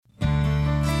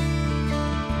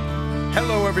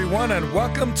Hello, everyone, and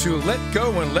welcome to Let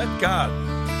Go and Let God.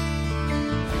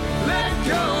 Let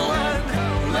go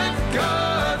and let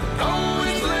God,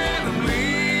 always let Him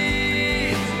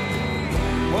lead.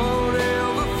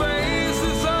 Whatever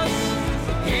faces us,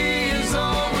 He is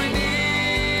all we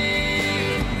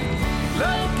need.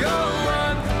 Let go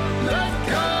and let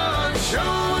God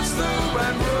show us the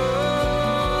right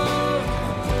road.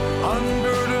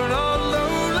 Unburden our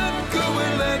load, let go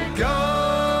and let God.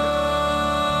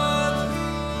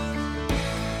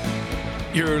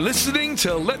 You're listening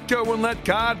to Let Go and Let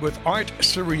God with Art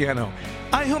Siriano.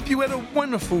 I hope you had a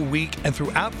wonderful week, and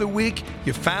throughout the week,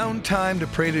 you found time to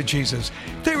pray to Jesus.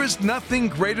 There is nothing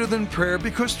greater than prayer,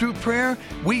 because through prayer,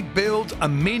 we build a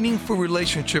meaningful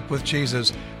relationship with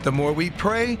Jesus. The more we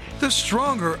pray, the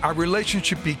stronger our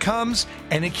relationship becomes,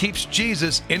 and it keeps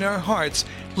Jesus in our hearts,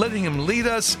 letting Him lead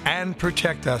us and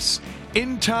protect us.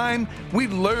 In time, we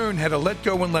learn how to let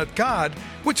go and let God,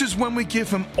 which is when we give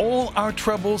Him all our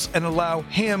troubles and allow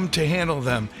Him to handle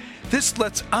them. This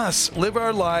lets us live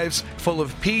our lives full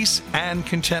of peace and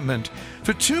contentment.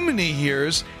 For too many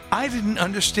years, I didn't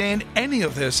understand any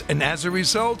of this, and as a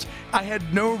result, I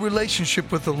had no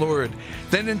relationship with the Lord.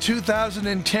 Then in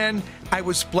 2010, I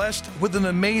was blessed with an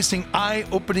amazing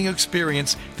eye-opening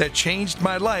experience that changed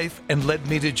my life and led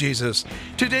me to Jesus.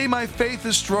 Today, my faith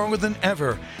is stronger than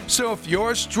ever. So if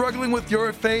you're struggling with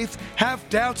your faith, have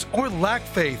doubts, or lack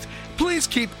faith, please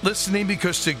keep listening,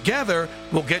 because together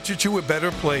we'll get you to a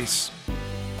better place.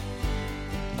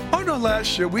 On our last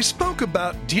show, we spoke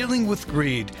about dealing with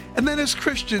greed, and that as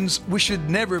Christians, we should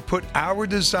never put our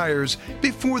desires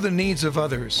before the needs of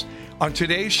others. On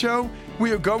today's show,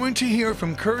 we are going to hear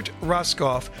from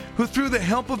Roskopf, who through the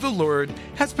help of the Lord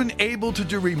has been able to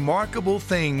do remarkable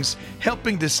things,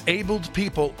 helping disabled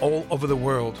people all over the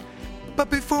world. But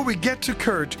before we get to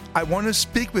Kurt, I want to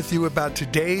speak with you about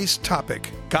today's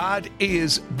topic. God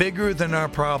is bigger than our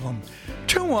problem.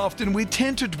 Too often we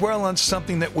tend to dwell on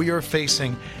something that we are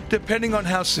facing. Depending on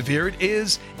how severe it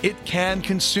is, it can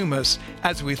consume us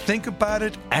as we think about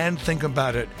it and think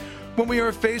about it. When we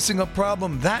are facing a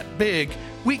problem that big,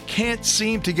 we can't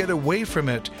seem to get away from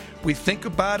it. We think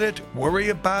about it, worry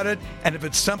about it, and if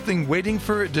it's something waiting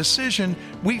for a decision,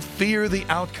 we fear the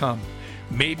outcome.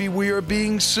 Maybe we are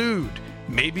being sued.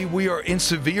 Maybe we are in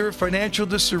severe financial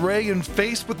disarray and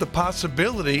faced with the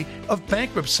possibility of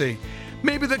bankruptcy.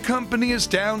 Maybe the company is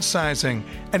downsizing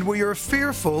and we are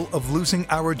fearful of losing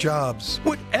our jobs.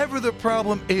 Whatever the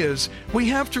problem is, we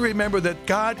have to remember that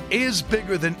God is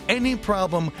bigger than any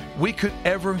problem we could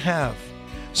ever have.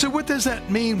 So what does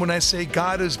that mean when I say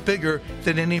God is bigger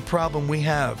than any problem we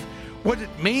have? What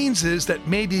it means is that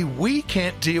maybe we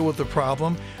can't deal with the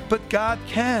problem, but God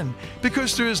can,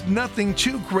 because there is nothing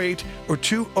too great or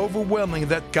too overwhelming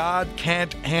that God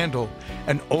can't handle.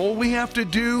 And all we have to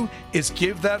do is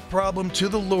give that problem to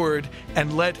the Lord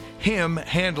and let Him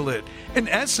handle it. In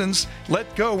essence,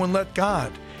 let go and let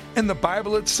God. In the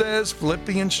Bible it says,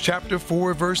 Philippians chapter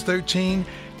 4, verse 13,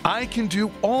 I can do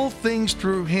all things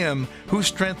through Him who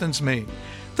strengthens me.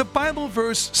 The Bible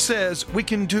verse says we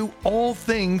can do all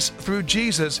things through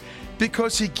Jesus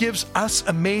because He gives us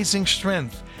amazing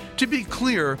strength. To be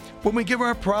clear, when we give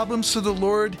our problems to the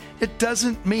Lord, it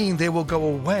doesn't mean they will go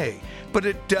away, but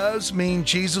it does mean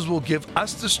Jesus will give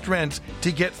us the strength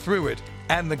to get through it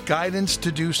and the guidance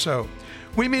to do so.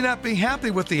 We may not be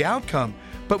happy with the outcome,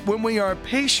 but when we are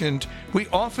patient, we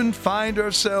often find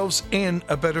ourselves in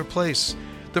a better place.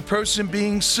 The person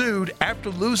being sued after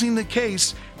losing the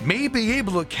case may be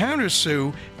able to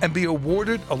countersue and be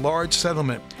awarded a large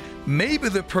settlement. Maybe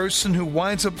the person who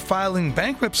winds up filing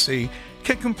bankruptcy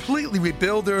can completely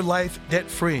rebuild their life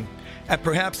debt-free. And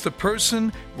perhaps the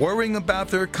person worrying about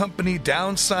their company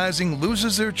downsizing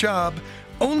loses their job,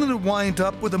 only to wind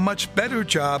up with a much better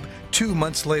job 2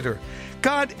 months later.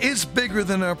 God is bigger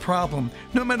than our problem,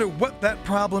 no matter what that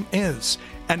problem is.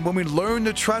 And when we learn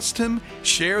to trust Him,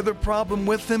 share the problem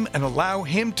with Him, and allow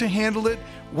Him to handle it,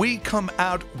 we come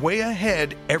out way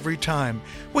ahead every time.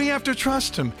 We have to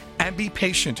trust Him and be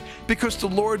patient, because the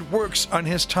Lord works on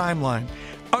His timeline.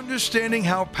 Understanding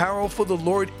how powerful the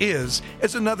Lord is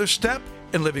another step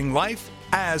in living life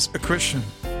as a Christian.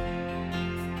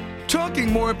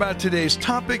 Talking more about today's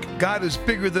topic, God is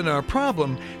bigger than our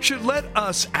problem, should let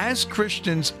us as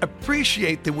Christians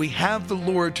appreciate that we have the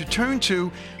Lord to turn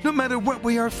to no matter what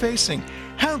we are facing.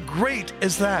 How great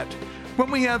is that? When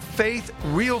we have faith,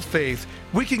 real faith,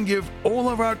 we can give all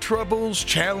of our troubles,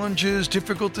 challenges,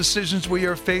 difficult decisions we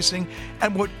are facing,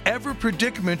 and whatever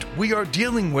predicament we are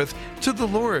dealing with to the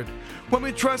Lord. When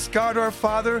we trust God our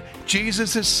Father,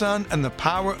 Jesus His Son, and the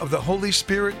power of the Holy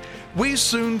Spirit, we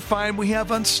soon find we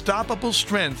have unstoppable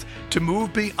strength to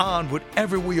move beyond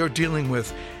whatever we are dealing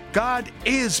with. God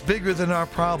is bigger than our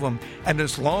problem, and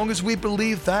as long as we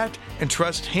believe that and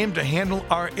trust Him to handle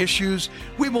our issues,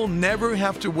 we will never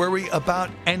have to worry about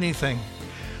anything.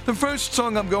 The first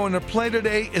song I'm going to play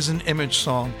today is an image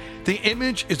song. The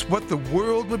image is what the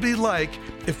world would be like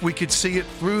if we could see it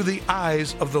through the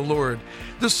eyes of the Lord.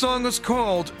 The song is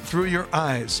called Through Your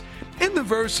Eyes. In the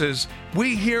verses,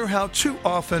 we hear how too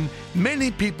often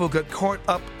many people get caught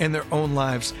up in their own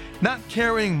lives, not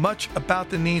caring much about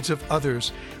the needs of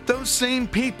others. Those same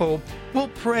people will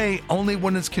pray only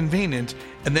when it's convenient,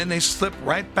 and then they slip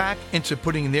right back into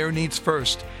putting their needs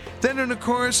first. Then in the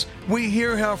chorus, we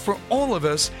hear how for all of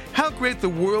us, how great the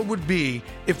world would be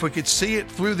if we could see it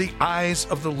through the eyes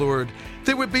of the Lord.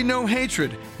 There would be no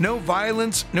hatred, no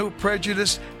violence, no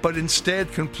prejudice, but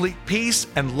instead complete peace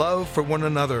and love for one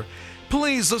another.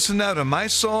 Please listen now to my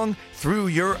song, Through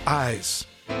Your Eyes.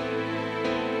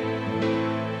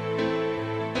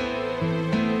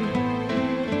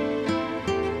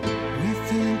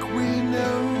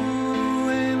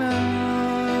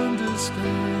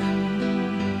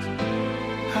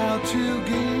 To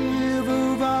give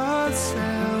of ourselves,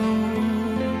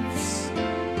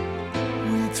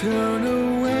 we turn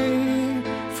away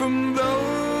from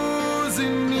those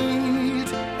in need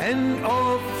and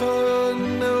offer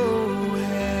no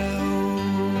help.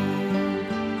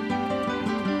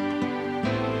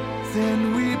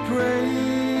 Then we pray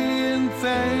and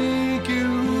thank you,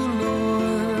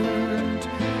 Lord,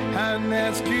 and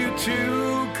ask you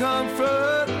to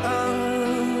comfort us,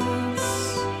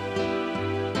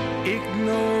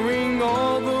 ignoring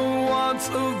all the wants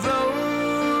of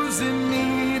those in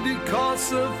need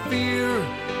because of fear.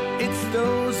 It's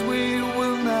those we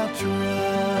will not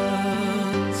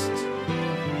trust.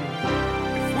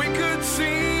 If we could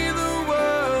see the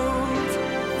world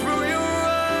through your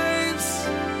eyes,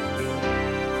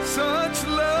 such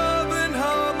love and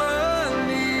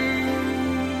harmony,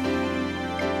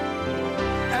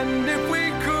 and if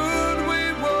we could, we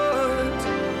would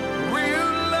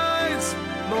realize,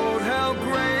 Lord, how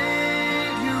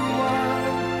great you are.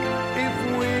 If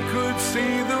we could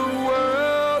see the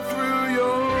world through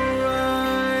your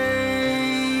eyes,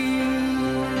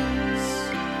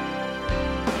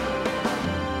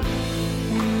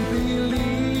 we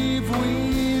believe we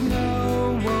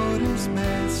know what is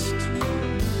best.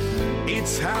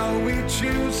 It's how we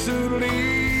choose to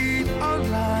lead our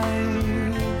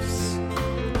lives.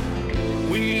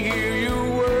 We hear your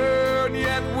word,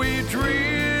 yet we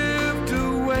drift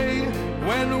away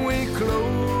when we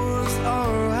close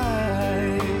our eyes.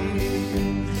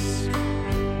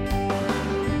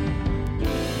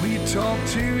 We talk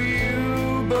to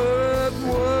you, but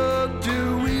what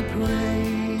do we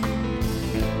pray?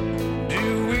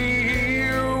 Do we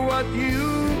hear what you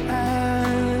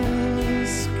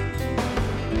ask?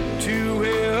 To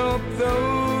help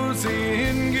those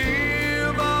in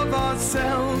give of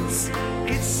ourselves,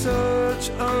 it's such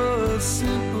a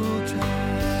simple task.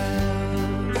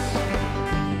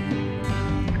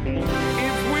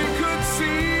 If we could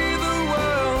see the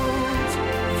world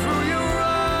through your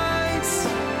eyes,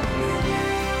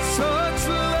 such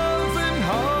love and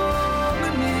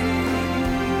harmony,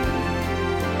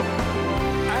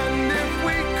 and if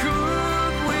we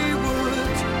could, we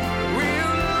would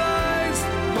realize,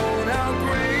 Lord, how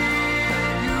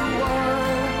great you are.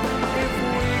 If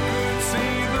we could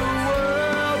see the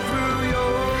world through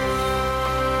your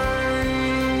eyes.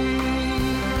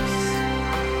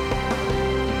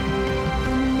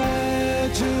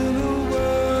 Imagine a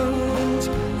world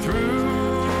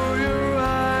through your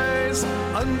eyes,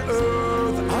 an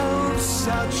earth of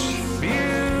such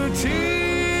beauty,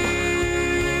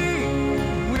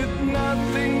 with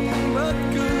nothing but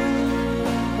good,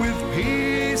 with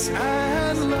peace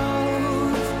and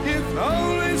love. If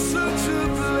only such a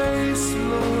place,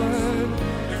 Lord,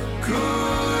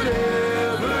 could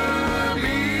ever be.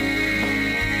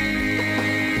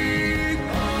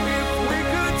 If we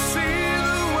could see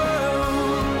the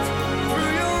world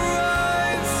through your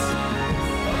eyes,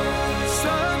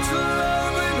 such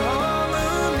love and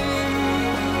harmony,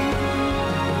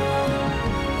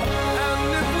 and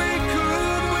if we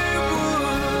could, we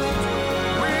would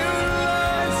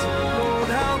realize, Lord,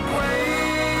 how great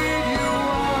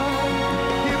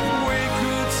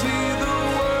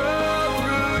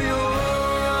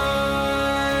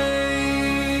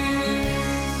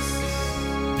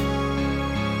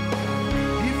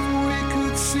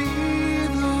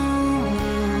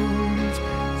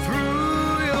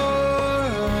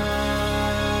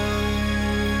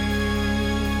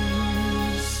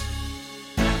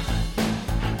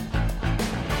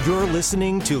You're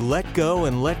listening to Let Go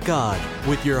and Let God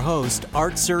with your host,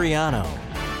 Art Suriano.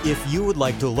 If you would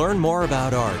like to learn more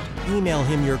about Art, email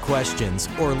him your questions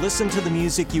or listen to the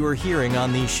music you are hearing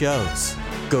on these shows.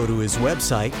 Go to his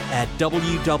website at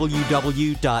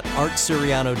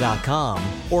www.artsuriano.com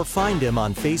or find him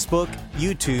on Facebook,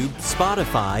 YouTube,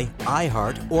 Spotify,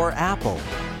 iHeart, or Apple.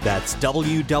 That's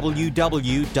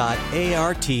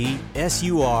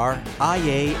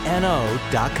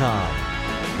www.artsuriano.com.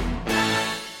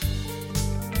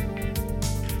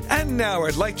 And now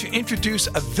I'd like to introduce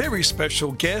a very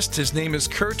special guest. His name is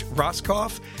Kurt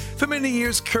Roskopf. For many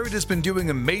years, Kurt has been doing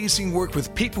amazing work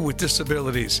with people with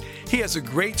disabilities. He has a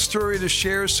great story to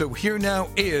share, so here now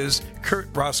is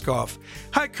Kurt Roskopf.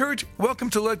 Hi, Kurt. Welcome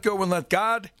to Let Go and Let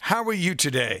God. How are you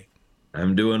today?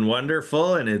 I'm doing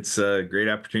wonderful, and it's a great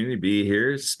opportunity to be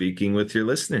here speaking with your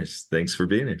listeners. Thanks for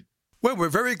being here. Well, we're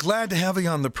very glad to have you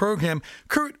on the program.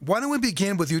 Kurt, why don't we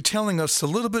begin with you telling us a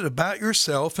little bit about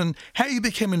yourself and how you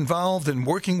became involved in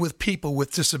working with people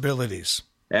with disabilities?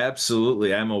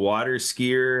 Absolutely. I'm a water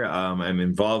skier. I'm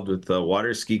involved with the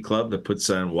Water Ski Club that puts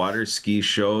on water ski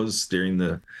shows during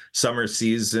the summer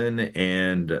season.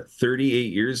 And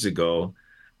 38 years ago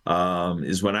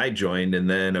is when I joined. And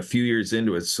then a few years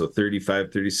into it, so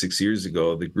 36 years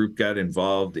ago, the group got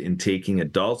involved in taking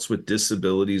adults with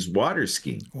disabilities water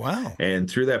skiing. Wow. And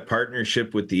through that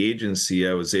partnership with the agency,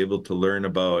 I was able to learn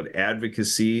about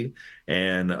advocacy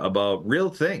and about real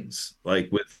things,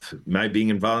 like with my being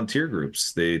in volunteer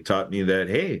groups. They taught me that,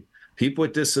 hey, people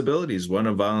with disabilities want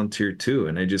to volunteer too.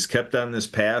 And I just kept on this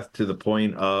path to the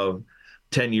point of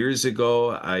 10 years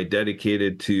ago, I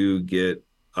dedicated to get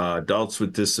adults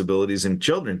with disabilities and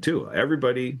children too.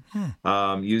 Everybody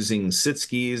using sit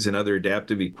skis and other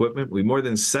adaptive equipment. We more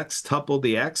than sextupled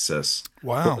the access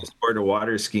Wow. for the sport of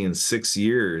water skiing in 6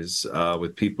 years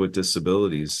with people with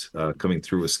disabilities coming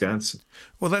through Wisconsin.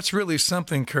 Well, that's really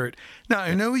something, Kurt. Now,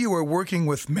 I know you are working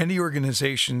with many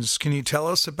organizations. Can you tell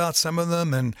us about some of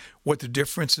them and what the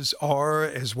differences are,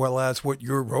 as well as what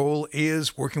your role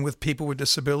is working with people with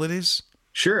disabilities?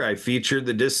 Sure. I featured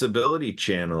the Disability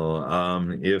Channel.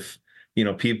 If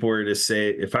people were to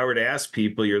say, if I were to ask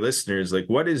people, your listeners, like,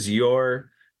 what is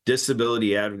your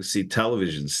disability advocacy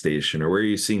television station, or where are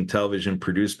you seeing television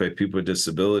produced by people with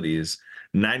disabilities?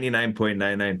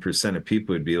 99.99% of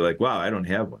people would be like, wow, I don't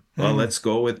have one. Well, let's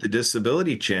go with the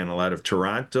Disability Channel out of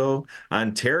Toronto,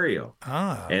 Ontario.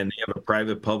 And they have a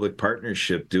private-public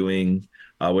partnership doing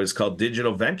what is called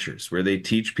digital ventures, where they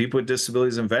teach people with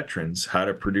disabilities and veterans how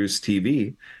to produce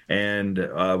TV. And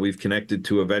we've connected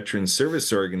to a veteran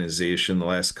service organization the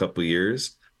last couple of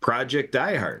years, Project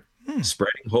iHeart,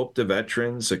 spreading hope to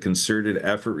veterans, a concerted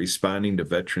effort responding to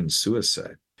veteran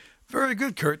suicide. Very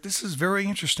good, Kurt. This is very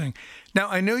interesting. Now,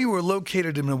 I know you were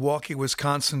located in Milwaukee,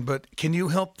 Wisconsin, but can you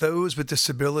help those with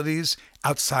disabilities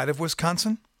outside of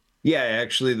Wisconsin? Yeah,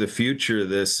 actually, the future of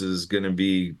this is going to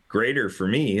be greater for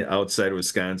me outside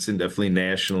Wisconsin, definitely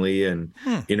nationally and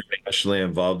internationally.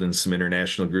 Involved in some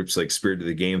international groups like Spirit of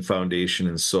the Game Foundation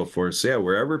and so forth. So yeah,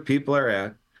 wherever people are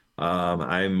at,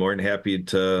 I'm more than happy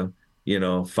to,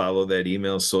 follow that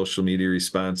email, social media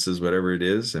responses, whatever it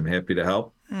is. I'm happy to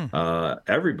help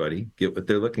everybody get what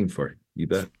they're looking for. You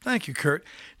bet. Thank you, Kurt.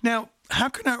 Now, how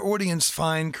can our audience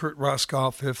find Kurt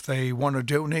Roskopf if they want to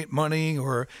donate money,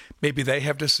 or maybe they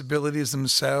have disabilities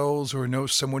themselves or know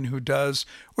someone who does,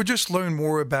 or just learn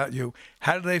more about you?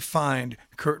 How do they find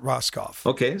Kurt Roskopf?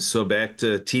 Okay, so back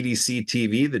to TDC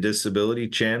TV, the Disability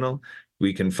Channel.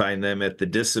 We can find them at the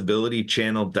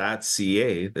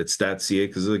disabilitychannel.ca. That's .ca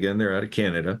because, again, they're out of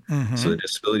Canada. So the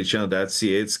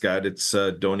disabilitychannel.ca, it's got its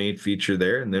donate feature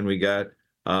there. And then we got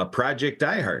Project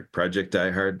iHeart,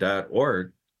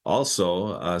 projectiheart.org.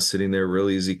 Also sitting there, real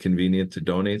easy, convenient to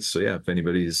donate. So yeah, if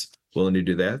anybody's willing to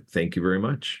do that, thank you very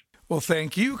much. Well,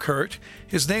 thank you, Kurt.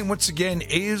 His name, once again,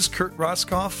 is Kurt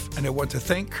Roskopf, and I want to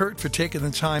thank Kurt for taking the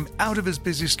time out of his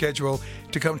busy schedule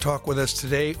to come talk with us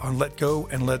today on Let Go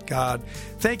and Let God.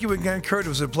 Thank you again, Kurt. It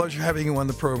was a pleasure having you on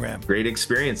the program. Great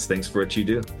experience. Thanks for what you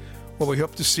do. Well, we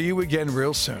hope to see you again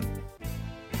real soon.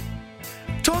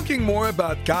 Talking more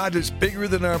about God is bigger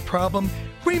than our problem,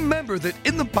 remember that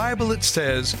in the Bible it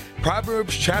says,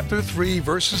 Proverbs chapter 3,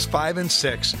 verses 5 and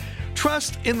 6,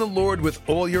 trust in the Lord with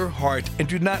all your heart and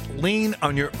do not lean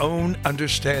on your own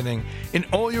understanding. In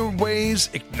all your ways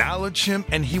acknowledge him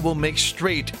and he will make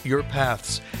straight your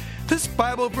paths. This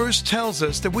Bible verse tells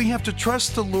us that we have to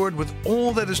trust the Lord with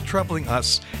all that is troubling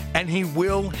us and he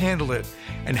will handle it.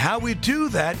 And how we do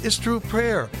that is through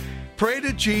prayer. Pray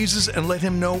to Jesus and let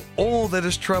him know all that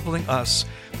is troubling us.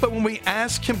 But when we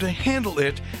ask Him to handle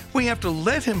it, we have to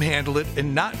let Him handle it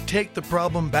and not take the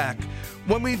problem back.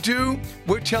 When we do,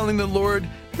 we're telling the Lord,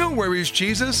 "No worries,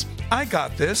 Jesus, I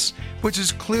got this," which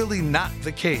is clearly not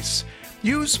the case.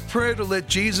 Use prayer to let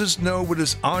Jesus know what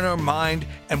is on our mind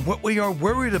and what we are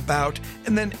worried about,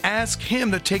 and then ask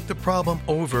Him to take the problem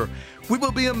over. We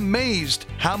will be amazed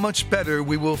how much better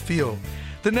we will feel.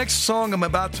 The next song I'm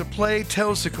about to play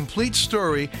tells the complete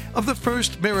story of the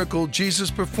first miracle Jesus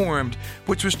performed,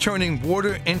 which was turning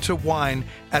water into wine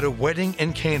at a wedding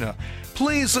in Cana.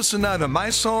 Please listen now to my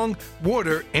song,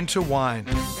 Water into Wine.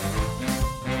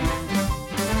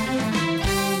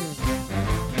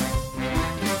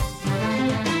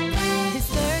 His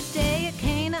third day at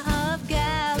Cana of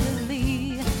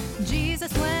Galilee,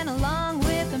 Jesus went along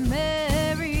with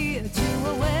Mary to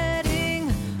a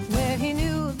wedding where he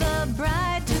knew the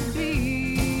bride to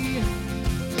be.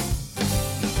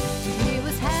 He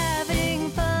was having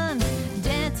fun,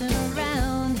 dancing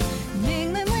around,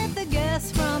 mingling with the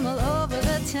guests from all over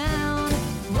the town.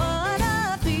 What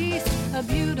a feast, a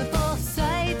beautiful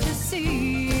sight to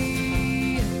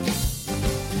see.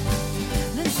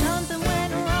 Then something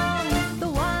went wrong, the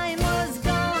wine was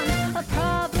gone, a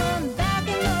problem back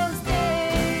in those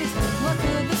days. What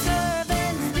could the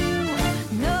servants do?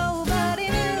 Nobody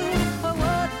knew, or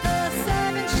what the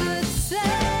servants should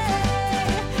say.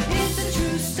 It's a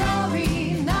true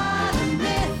story, not a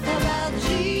myth, about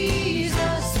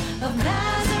Jesus of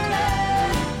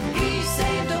Nazareth. He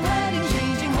saved a wedding,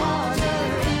 changing water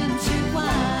into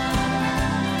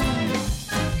wine.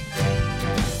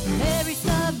 Mary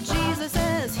snubbed Jesus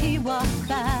as he walked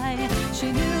by.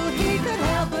 She knew he could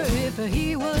help her if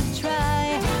he would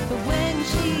try. But when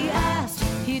she asked,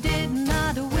 he did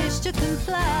not wish to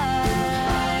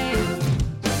comply.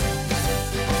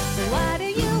 Why do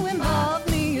you involve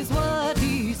me, is what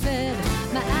he said.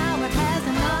 My hour has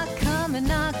not come and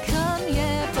not come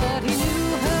yet. But he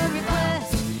knew her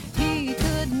request, he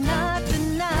could not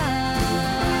deny.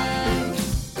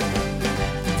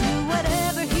 Do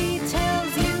whatever he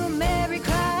tells you, Mary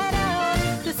cried out.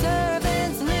 The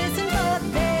servants listened, but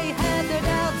they had their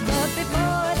doubts. But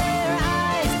before their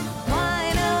eyes,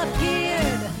 wine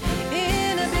appeared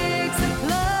in a big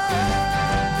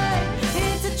supply.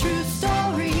 It's a true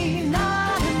story,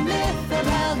 not a myth,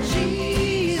 about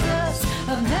Jesus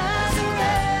of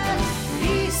Nazareth.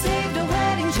 He saved a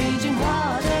wedding, changing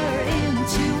water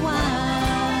into wine.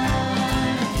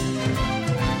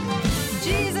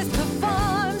 Jesus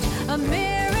performed a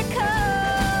miracle.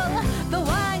 The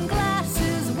wine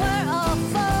glasses were all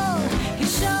full. He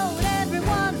showed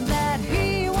everyone that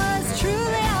he was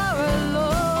truly our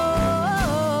Lord.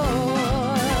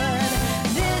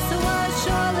 This was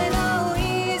surely no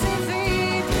easy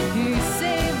feat. He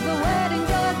saved the wedding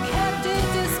but kept it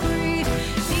discreet,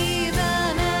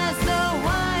 even as the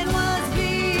wine was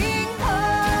being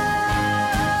poured.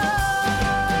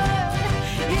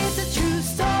 It's a true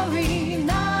story,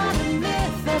 not a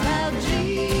myth, about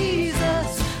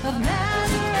Jesus of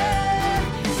Nazareth.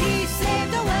 He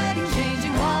saved a wedding,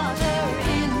 changing water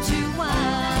into wine.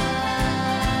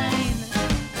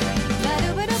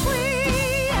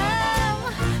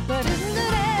 But isn't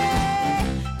it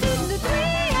didn't it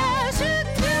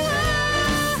shouldn't do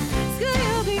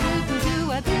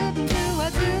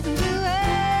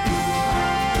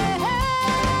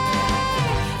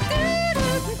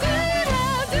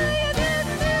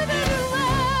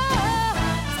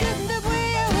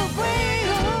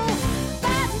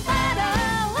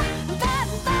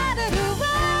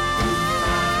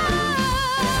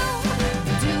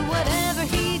Do whatever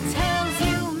he tells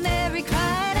you, Mary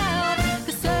cried out.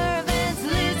 The servants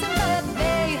listened, but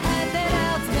they had their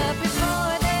doubts. But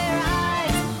before their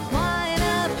eyes, wine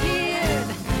appeared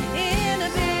in a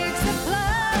big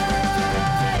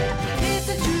supply. It's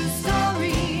a true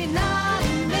story, not a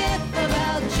myth,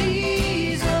 about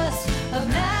Jesus of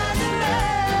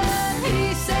Nazareth.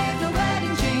 He saved a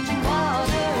wedding, changing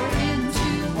water into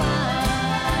wine.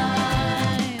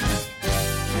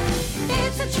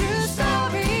 It's a true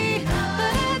story,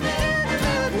 but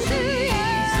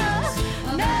Jesus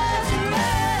of Nazareth.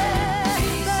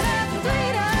 But after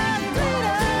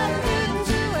didn't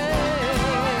do it.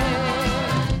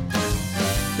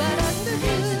 But after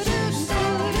he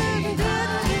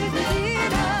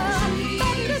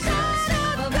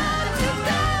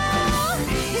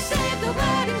saved the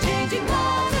wedding, changing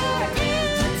water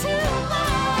into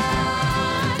wine.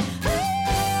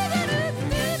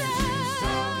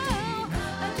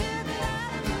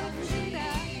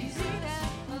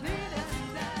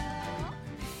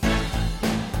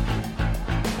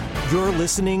 You're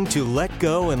listening to Let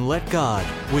Go and Let God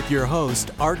with your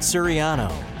host, Art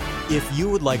Suriano. If you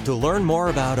would like to learn more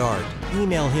about Art,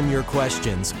 email him your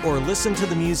questions or listen to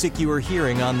the music you are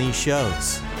hearing on these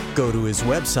shows. Go to his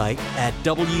website at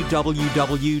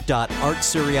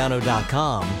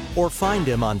www.artsiriano.com or find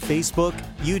him on Facebook,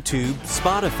 YouTube,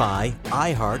 Spotify,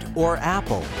 iHeart, or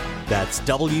Apple. That's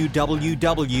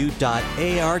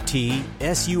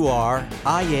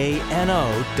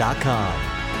www.artsuriano.com.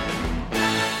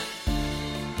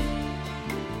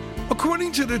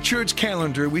 According to the church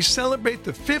calendar, we celebrate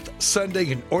the fifth Sunday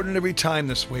in Ordinary Time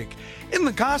this week. In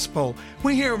the Gospel,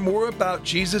 we hear more about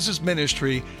Jesus'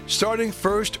 ministry, starting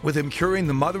first with him curing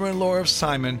the mother-in-law of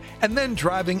Simon and then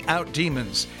driving out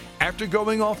demons. After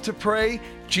going off to pray,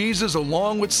 Jesus,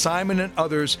 along with Simon and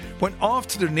others, went off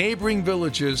to the neighboring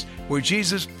villages where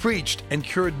Jesus preached and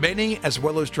cured many as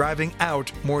well as driving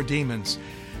out more demons.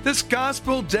 This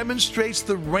gospel demonstrates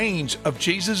the range of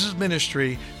Jesus'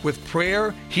 ministry with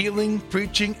prayer, healing,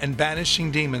 preaching, and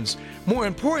banishing demons. More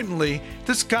importantly,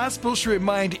 this gospel should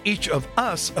remind each of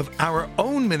us of our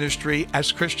own ministry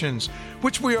as Christians,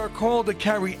 which we are called to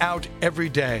carry out every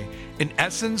day. In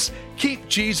essence, keep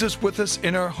Jesus with us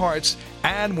in our hearts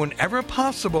and, whenever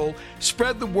possible,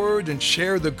 spread the word and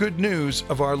share the good news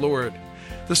of our Lord.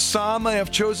 The psalm I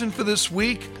have chosen for this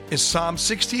week is Psalm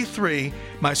 63,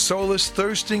 "My soul is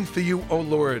thirsting for you, O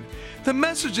Lord." The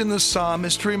message in this psalm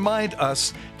is to remind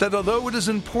us that although it is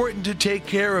important to take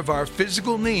care of our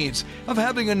physical needs, of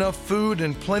having enough food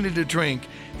and plenty to drink,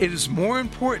 it is more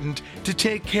important to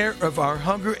take care of our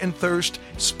hunger and thirst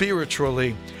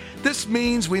spiritually. This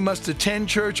means we must attend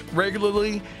church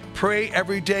regularly, pray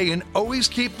every day, and always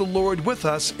keep the Lord with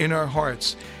us in our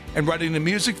hearts. In writing the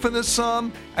music for this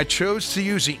psalm, I chose to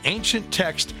use the ancient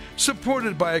text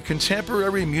supported by a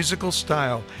contemporary musical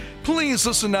style. Please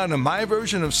listen now to my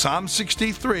version of Psalm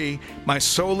 63, "My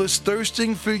soul is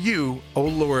thirsting for you, O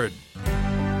Lord."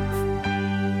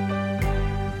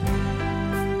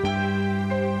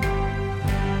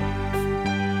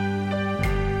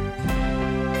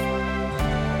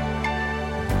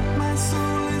 My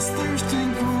soul is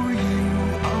thirsting for you,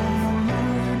 O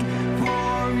Lord,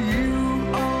 for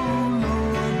you, O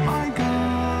Lord, my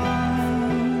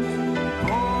God.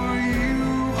 For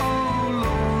you, O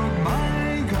Lord,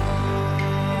 my God.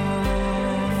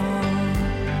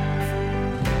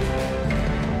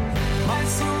 My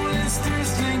soul is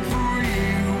thirsting for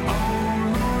you, O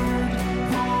Lord,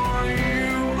 for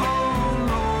you, O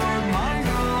Lord, my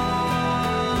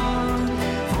God.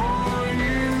 For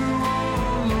you, O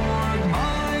Lord,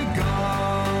 my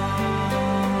God.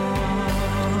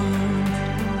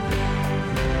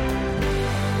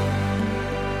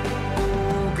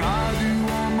 Oh God, you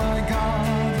are my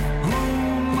God,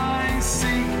 whom I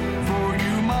seek. For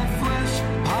you my flesh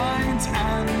pines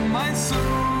and my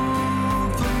soul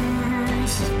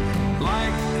thirsts,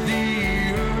 like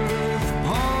the earth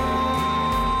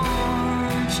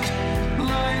parched,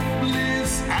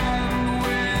 lifeless and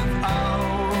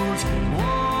without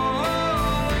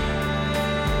water.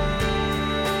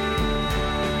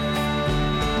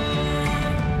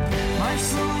 My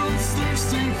soul is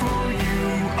thirsting for you,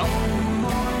 O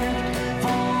Lord,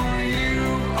 for you,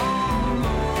 O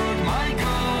Lord, my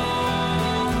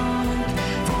God.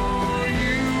 For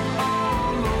you, O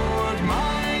Lord,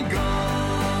 my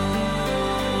God.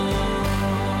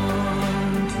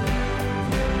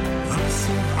 Thus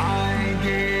have I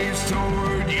gazed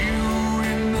toward you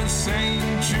in the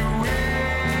sanctuary,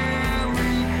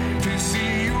 to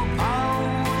see your power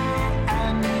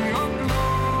and your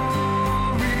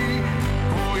glory.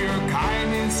 For your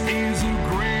kindness is a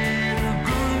greater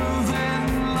good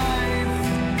than life.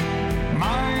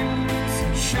 My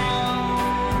lips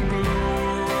shall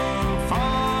glorify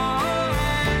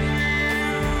you.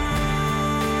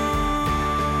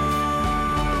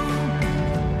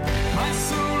 My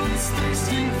soul is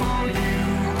thirsting for you,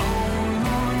 O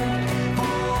Lord,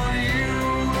 for you,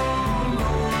 O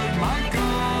Lord, my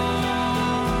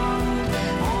God.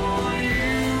 For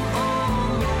you, O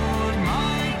Lord,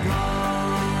 my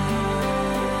God.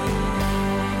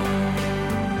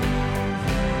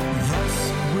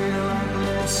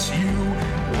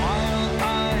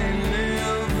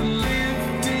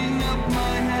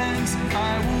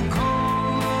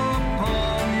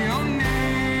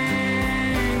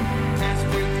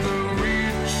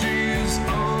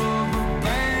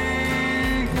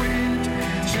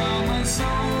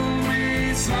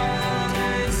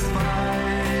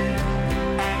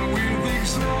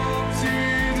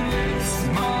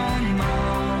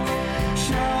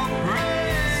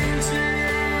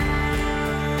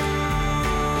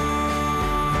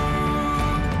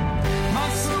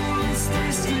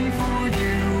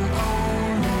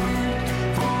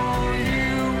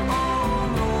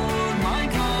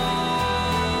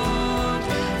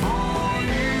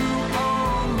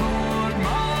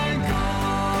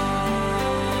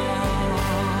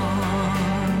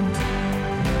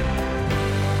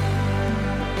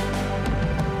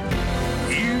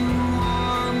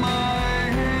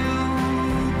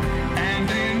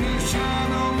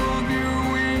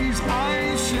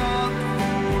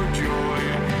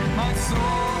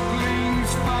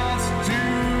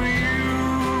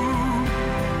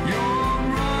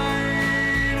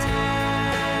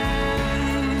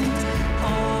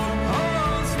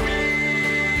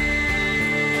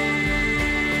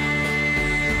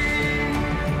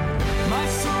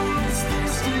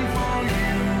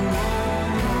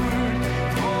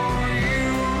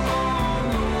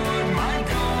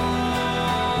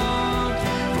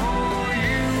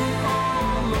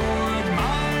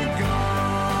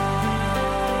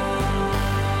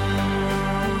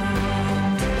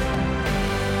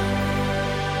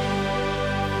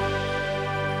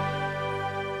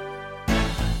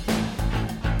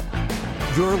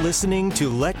 You're listening to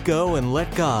Let Go and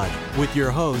Let God with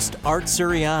your host, Art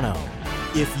Suriano.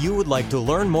 If you would like to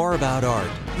learn more about Art,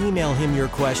 email him your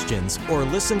questions or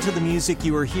listen to the music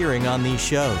you are hearing on these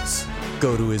shows.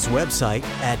 Go to his website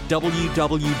at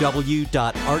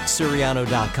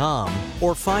www.artsuriano.com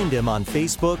or find him on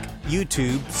Facebook,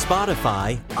 YouTube,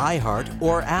 Spotify, iHeart,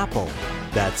 or Apple.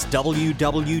 That's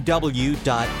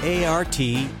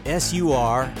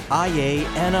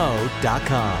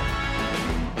www.artsuriano.com.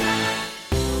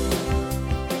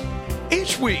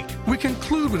 Each week, we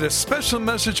conclude with a special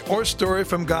message or story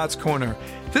from God's Corner.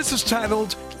 This is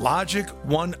titled Logic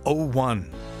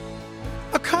 101.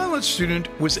 A college student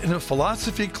was in a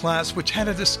philosophy class which had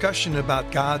a discussion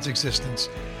about God's existence.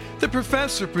 The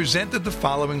professor presented the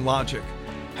following logic.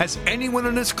 Has anyone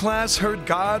in this class heard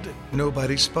God?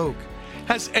 Nobody spoke.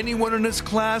 Has anyone in this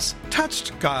class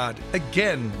touched God?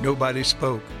 Again, nobody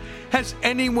spoke. Has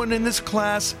anyone in this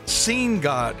class seen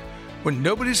God? When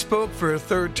nobody spoke for a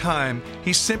third time,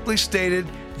 he simply stated,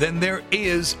 then there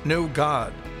is no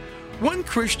God. One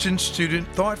Christian student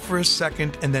thought for a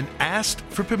second and then asked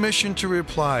for permission to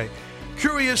reply.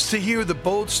 Curious to hear the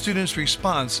bold student's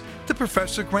response, the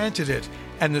professor granted it,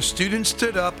 and the student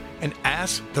stood up and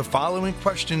asked the following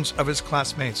questions of his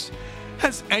classmates.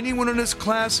 Has anyone in this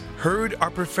class heard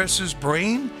our professor's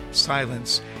brain?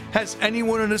 Silence. Has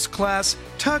anyone in this class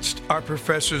touched our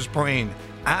professor's brain?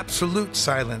 Absolute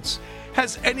silence.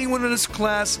 Has anyone in this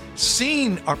class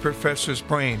seen our professor's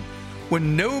brain?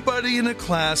 When nobody in the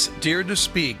class dared to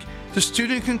speak, the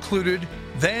student concluded,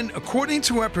 then, according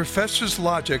to our professor's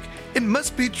logic, it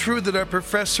must be true that our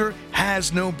professor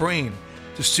has no brain.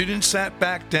 The student sat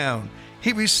back down.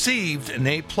 He received an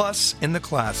A+ in the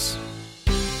class.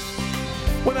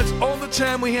 Well, that's all the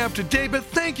time we have today, but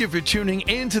thank you for tuning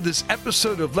in to this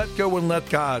episode of Let Go and Let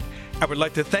God. I would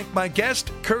like to thank my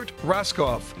guest, Kurt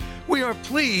Roskopf. We are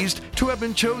pleased to have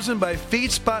been chosen by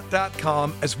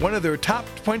Feedspot.com as one of their top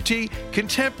 20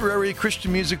 contemporary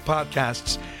Christian music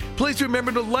podcasts. Please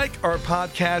remember to like our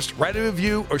podcast, write a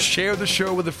review, or share the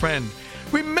show with a friend.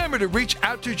 Remember to reach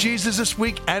out to Jesus this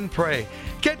week and pray.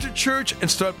 Get to church and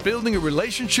start building a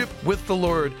relationship with the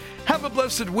Lord. Have a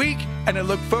blessed week, and I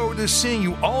look forward to seeing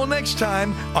you all next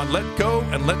time on Let Go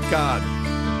and Let God.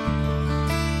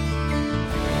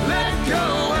 Let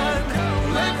go